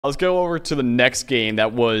Let's go over to the next game.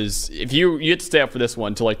 That was, if you had to stay up for this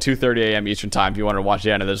one till like 2:30 a.m. Eastern time if you wanted to watch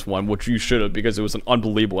the end of this one, which you should have because it was an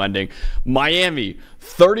unbelievable ending. Miami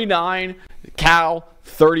 39, Cal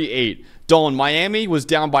 38. Dalton, Miami was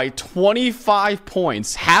down by 25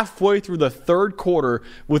 points halfway through the third quarter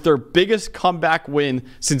with their biggest comeback win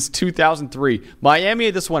since 2003. Miami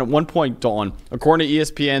at this one at one point, Dalton, according to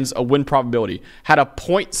ESPN's a win probability, had a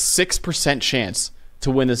 0.6% chance to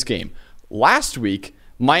win this game. Last week,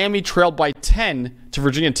 Miami trailed by 10 to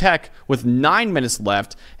Virginia Tech with 9 minutes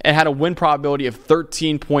left and had a win probability of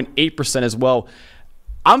 13.8% as well.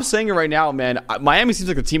 I'm saying it right now, man. Miami seems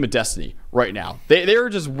like the team of destiny right now. They're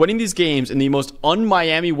just winning these games in the most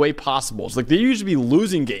un-Miami way possible. It's like they usually be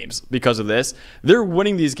losing games because of this. They're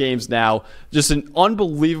winning these games now. Just an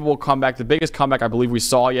unbelievable comeback. The biggest comeback I believe we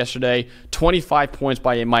saw yesterday. 25 points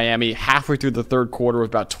by Miami halfway through the third quarter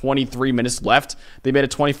with about 23 minutes left. They made a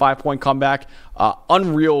 25-point comeback.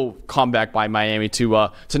 Unreal comeback by Miami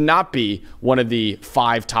to not be one of the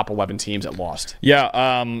 5 top 11 teams that lost.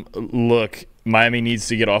 Yeah, look, Miami needs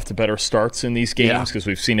to get off to better starts in these games because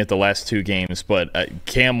we've seen it the last 2 games. But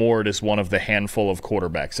Cam Ward is one of the handful of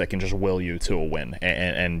quarterbacks that can just will you to a win.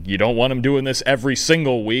 And you don't want him doing this every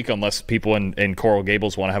single week unless people in Coral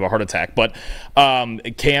Gables want to have a heart attack. But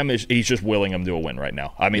Cam, he's just willing them to a win right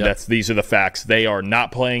now. I mean, these are the facts. They are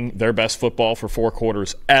not playing their best football for 4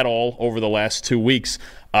 quarters at all over the last 2 weeks.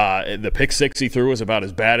 The pick six he threw was about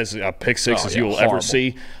as bad as a pick six as you will ever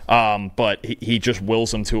see. But he just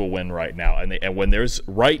wills them to a win right now. And when there's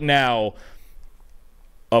right now,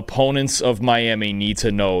 opponents of Miami need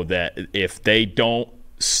to know that if they don't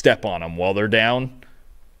step on them while they're down,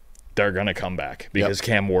 they're going to come back because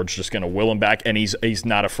Cam Ward's just going to will him back, and he's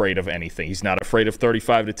not afraid of anything. He's not afraid of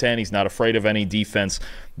 35-10. He's not afraid of any defense.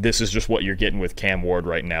 This is just what you're getting with Cam Ward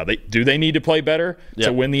right now. Do they need to play better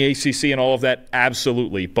to win the ACC and all of that?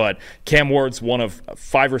 Absolutely. But Cam Ward's one of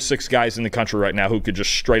 5 or 6 guys in the country right now who could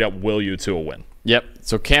just straight up will you to a win. Yep.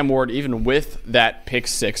 So Cam Ward, even with that pick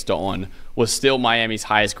 6 to on, was still Miami's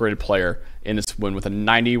highest graded player in this win with a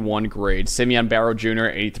 91 grade. Simeon Barrow Jr.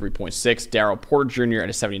 at 83.6, Darryl Porter Jr. at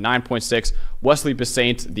a 79.6, Wesley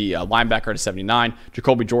Besaint, the linebacker, at a 79,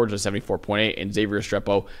 Jacoby George at a 74.8, and Xavier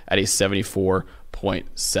Estrepo at a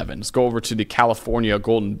 74.7. Let's go over to the California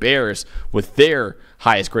Golden Bears with their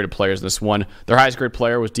highest graded players in this one. Their highest graded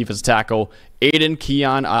player was defensive tackle Aiden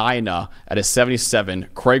Keon Aina at a 77,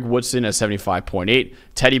 Craig Woodson at a 75.8,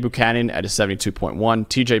 Teddy Buchanan at a 72.1,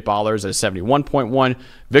 TJ Bollers at a 71.1,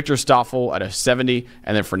 Victor Stoffel at a 70,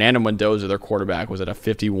 and then Fernando Mendoza, their quarterback, was at a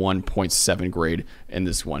 51.7 grade in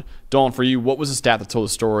this one. Dalton, for you, what was the stat that told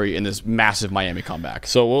the story in this massive Miami comeback?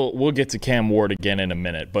 So we'll get to Cam Ward again in a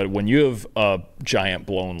minute, but when you have a giant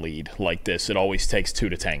blown lead like this, it always takes 2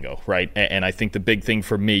 to tango, right? And I think the big thing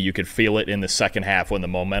for me, you could feel it in the second half when the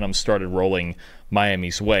momentum started rolling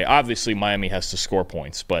Miami's way. Obviously, Miami has to score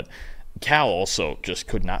points, but Cal also just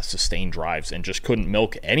could not sustain drives and just couldn't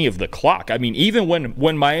milk any of the clock. I mean, even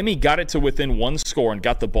when Miami got it to within 1 score and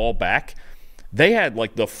got the ball back, they had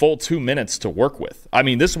like the full 2 minutes to work with. I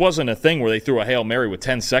mean, this wasn't a thing where they threw a Hail Mary with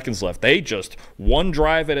 10 seconds left. They just, one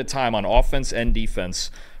drive at a time on offense and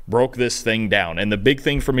defense, broke this thing down. And the big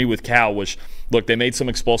thing for me with Cal was, look, they made some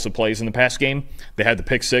explosive plays in the past game. They had the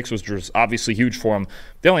pick 6, which was obviously huge for them.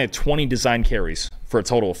 They only had 20 design carries for a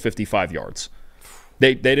total of 55 yards.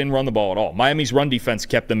 They didn't run the ball at all. Miami's run defense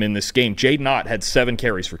kept them in this game. Jaden Ott had 7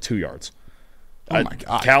 carries for 2 yards. Oh my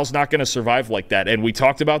God. Cal's not going to survive like that. And we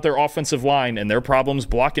talked about their offensive line and their problems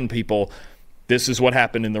blocking people. This is what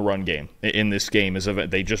happened in the run game. In this game, is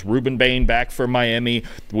they just Ruben Bain back for Miami.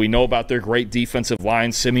 We know about their great defensive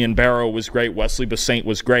line. Simeon Barrow was great. Wesley Besaint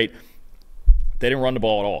was great. They didn't run the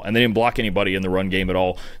ball at all, and they didn't block anybody in the run game at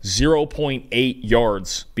all. 0.8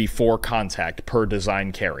 yards before contact per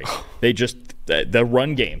design carry. They just the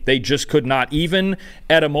run game. They just could not, even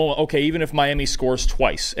at a moment. Okay, even if Miami scores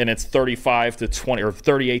twice and it's 35-20 or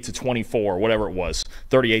 38-24, whatever it was,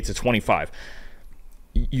 38-25,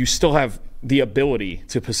 you still have the ability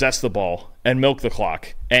to possess the ball and milk the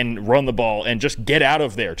clock and run the ball and just get out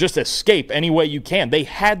of there. Just escape any way you can. They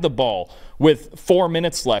had the ball with 4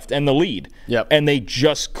 minutes left and the lead. And they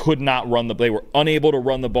just could not run the ball. They were unable to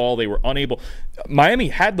run the ball. They were unable. Miami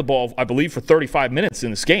had the ball, I believe, for 35 minutes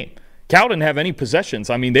in this game. Cal didn't have any possessions.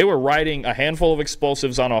 I mean, they were riding a handful of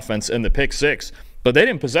explosives on offense in the pick 6. But they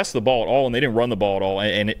didn't possess the ball at all, and they didn't run the ball at all.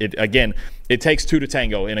 And it takes 2 to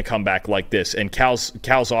tango in a comeback like this. And Cal's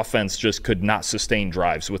offense just could not sustain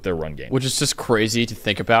drives with their run game. Which is just crazy to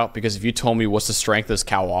think about, because if you told me what's the strength of this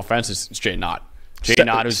Cal offense, it's straight not.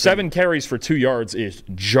 Jaden Ott, 7 carries for 2 yards is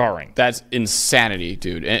jarring. That's insanity,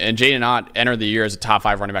 dude. And Jaden Ott entered the year as a top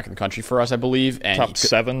 5 running back in the country for us, I believe. And top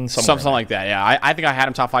 7, something like that. Yeah, I think I had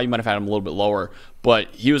him top 5. You might have had him a little bit lower,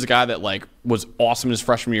 but he was a guy that was awesome in his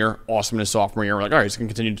freshman year, awesome in his sophomore year. We're like, all right, he's going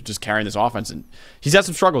to continue to just carry this offense, and he's had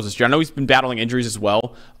some struggles this year. I know he's been battling injuries as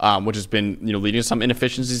well, which has been leading to some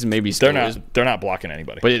inefficiencies, and maybe they're not blocking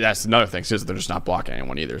anybody. But that's another thing, is they're just not blocking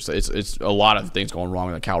anyone either. So it's a lot of things going wrong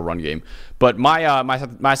in the Cal run game. But my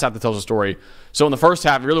stat that tells a story. So in the first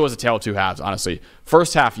half, it really was a tale of two halves, honestly.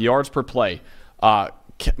 First half, yards per play.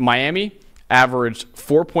 Miami averaged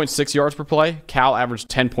 4.6 yards per play. Cal averaged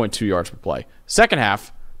 10.2 yards per play. Second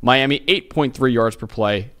half, Miami 8.3 yards per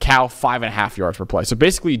play. Cal 5.5 yards per play. So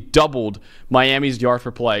basically doubled Miami's yards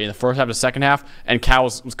per play in the first half to second half, and Cal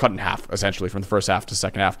was cut in half, essentially, from the first half to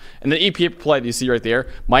second half. And the EPA per play that you see right there,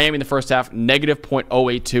 Miami in the first half, negative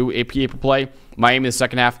 0.082 EPA per play. Miami in the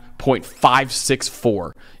second half,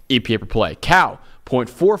 0.564 EPA per play. Cal,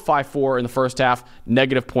 0.454 in the first half,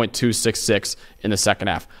 negative 0.266 in the second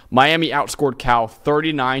half. Miami outscored Cal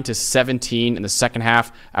 39-17 in the second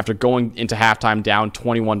half after going into halftime down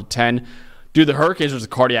 21-10. Dude, the Hurricanes are just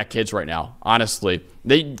cardiac kids right now, honestly.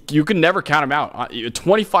 You can never count them out. A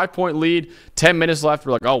 25-point lead, 10 minutes left.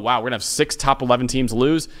 We're like, oh, wow, we're going to have 6 top 11 teams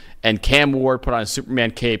lose. And Cam Ward put on a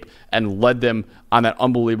Superman cape and led them on that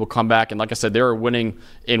unbelievable comeback. And like I said, they were winning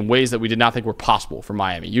in ways that we did not think were possible for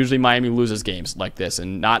Miami. Usually Miami loses games like this,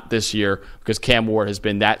 and not this year, because Cam Ward has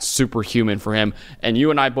been that superhuman for him. And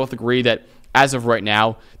you and I both agree that as of right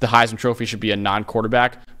now, the Heisman Trophy should be a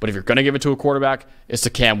non-quarterback. But if you're going to give it to a quarterback, it's to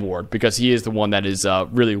Cam Ward, because he is the one that is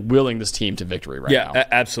really willing this team to victory right now. Yeah,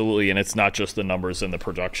 absolutely. And it's not just the numbers and the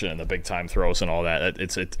production and the big-time throws and all that.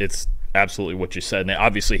 It's absolutely what you said. And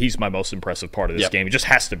obviously, he's my most impressive part of this game. He just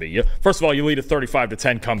has to be. First of all, you lead a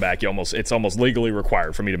 35-10 comeback. It's almost legally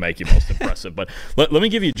required for me to make you most impressive. But let me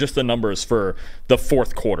give you just the numbers for the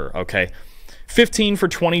fourth quarter, okay? 15 for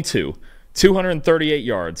 22, 238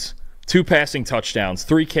 yards, 2 passing touchdowns,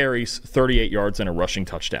 3 carries, 38 yards, and a rushing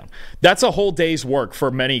touchdown. That's a whole day's work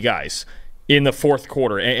for many guys in the fourth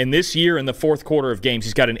quarter. And this year, in the fourth quarter of games,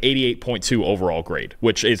 he's got an 88.2 overall grade,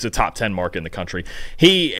 which is a top 10 mark in the country.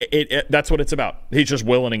 That's what it's about. He's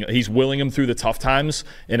willing them through the tough times.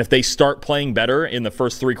 And if they start playing better in the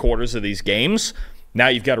first 3 quarters of these games, now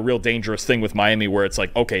you've got a real dangerous thing with Miami where it's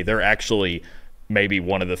like, okay, they're actually maybe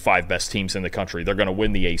one of the 5 best teams in the country. They're going to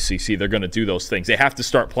win the ACC. They're going to do those things. They have to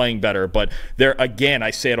start playing better. But again,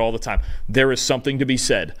 I say it all the time, there is something to be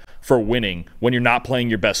said for winning when you're not playing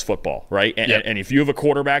your best football, right? And if you have a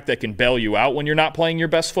quarterback that can bail you out when you're not playing your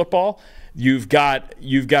best football, you've got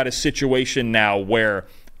a situation now where,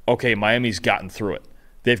 okay, Miami's gotten through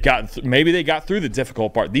it. Maybe they got through the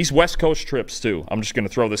difficult part. These West Coast trips too, I'm just going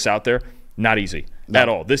to throw this out there, not easy at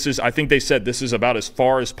all. I think they said this is about as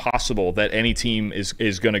far as possible that any team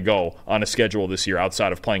is going to go on a schedule this year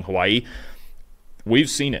outside of playing Hawaii.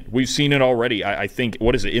 We've seen it. We've seen it already. I think,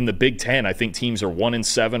 what is it, in the Big Ten, I think teams are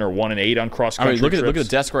 1-7 or 1-8 on cross-country trips. Look at the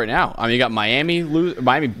desk right now. You got Miami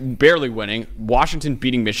barely winning, Washington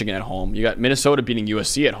beating Michigan at home. You got Minnesota beating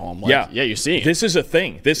USC at home. You're seeing it. This is a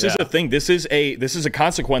thing. This is a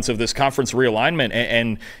consequence of this conference realignment.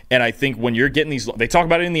 And I think when you're getting these, they talk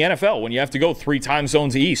about it in the NFL, when you have to go 3 time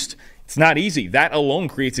zones east, it's not easy. That alone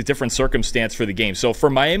creates a different circumstance for the game. So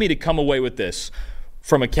for Miami to come away with this,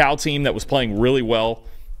 from a Cal team that was playing really well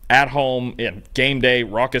at home in game day,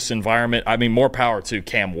 raucous environment, more power to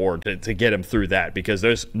Cam Ward to get him through that, because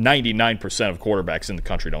there's 99% of quarterbacks in the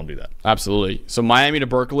country don't do that. Absolutely. So Miami to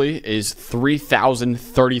Berkeley is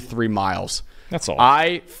 3,033 miles. That's all.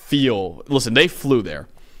 Listen, they flew there.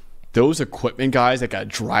 Those equipment guys that got to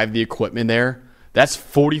drive the equipment there, that's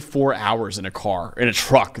 44 hours in a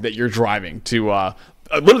truck that you're driving to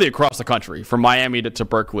literally across the country from Miami to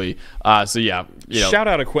Berkeley. Shout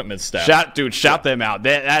out equipment staff. Shout them out.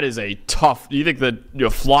 That is a tough. You think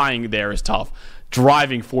that flying there is tough?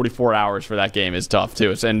 Driving 44 hours for that game is tough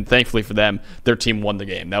too. And thankfully for them, their team won the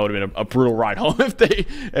game. That would have been a brutal ride home if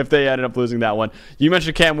they ended up losing that one. You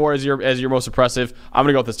mentioned Cam Ward as your most impressive. I'm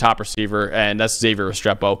gonna go with this top receiver, and that's Xavier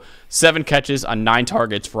Restrepo. 7 catches on 9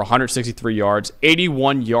 targets for 163 yards,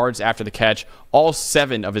 81 yards after the catch. All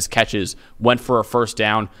 7 of his catches went for a first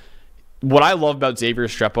down. What I love about Xavier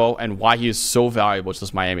Restrepo and why he is so valuable to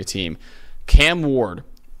this Miami team, Cam Ward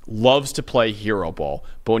loves to play hero ball.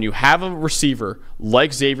 But when you have a receiver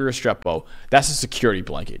like Xavier Restrepo, that's a security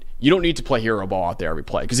blanket. You don't need to play hero ball out there every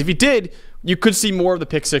play. Because if he did, you could see more of the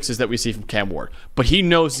pick sixes that we see from Cam Ward. But he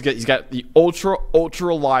knows he's got the ultra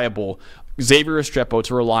reliable Xavier Restrepo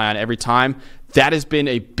to rely on every time. That has been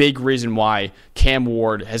a big reason why Cam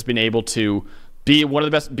Ward has been able to be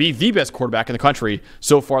the best quarterback in the country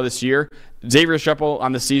so far this year. Xavier Restrepo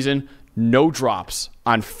on the season, no drops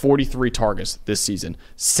on 43 targets this season.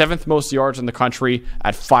 7th most yards in the country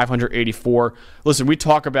at 584. Listen, we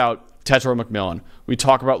talk about Tetro McMillan. We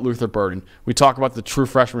talk about Luther Burden. We talk about the true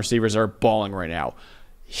freshman receivers that are balling right now.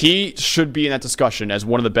 He should be in that discussion as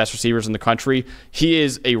one of the best receivers in the country. He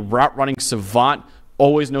is a route running savant,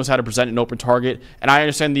 always knows how to present an open target. And I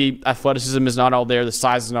understand the athleticism is not all there, the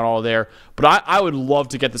size is not all there. But I would love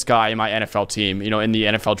to get this guy in my NFL team, in the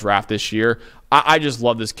NFL draft this year. I just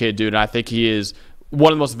love this kid, dude. And I think he is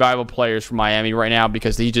one of the most valuable players for Miami right now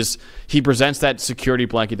because he presents that security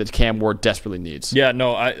blanket that Cam Ward desperately needs. Yeah,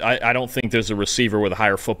 no, I don't think there's a receiver with a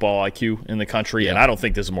higher football IQ in the country, and I don't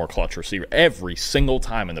think there's a more clutch receiver. Every single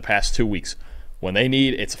time in the past 2 weeks, when they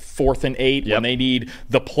need, it's 4th and 8, when they need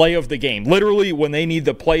the play of the game. Literally, when they need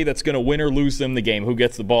the play that's going to win or lose them the game, who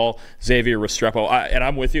gets the ball? Xavier Restrepo. And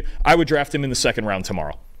I'm with you. I would draft him in the 2nd round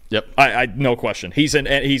tomorrow. Yep. I no question. He's an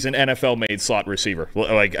NFL-made slot receiver.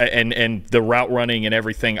 And the route running and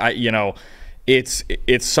everything. It's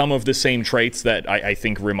some of the same traits that I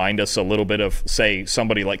think remind us a little bit of, say,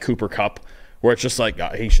 somebody like Cooper Kupp, where it's just like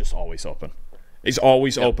he's just always open. He's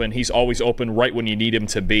always open. He's always open right when you need him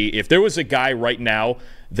to be. If there was a guy right now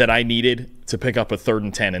that I needed to pick up a 3rd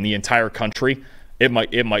and 10 in the entire country, it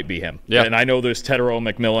might be him. Yeah. And I know there's Tetro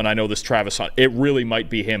McMillan. I know there's Travis Hunt. It really might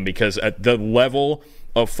be him because at the level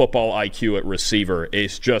of football IQ at receiver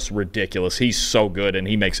is just ridiculous. He's so good, and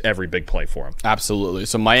he makes every big play for him. Absolutely.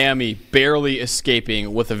 So Miami barely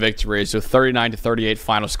escaping with a victory. So 39-38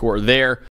 final score there.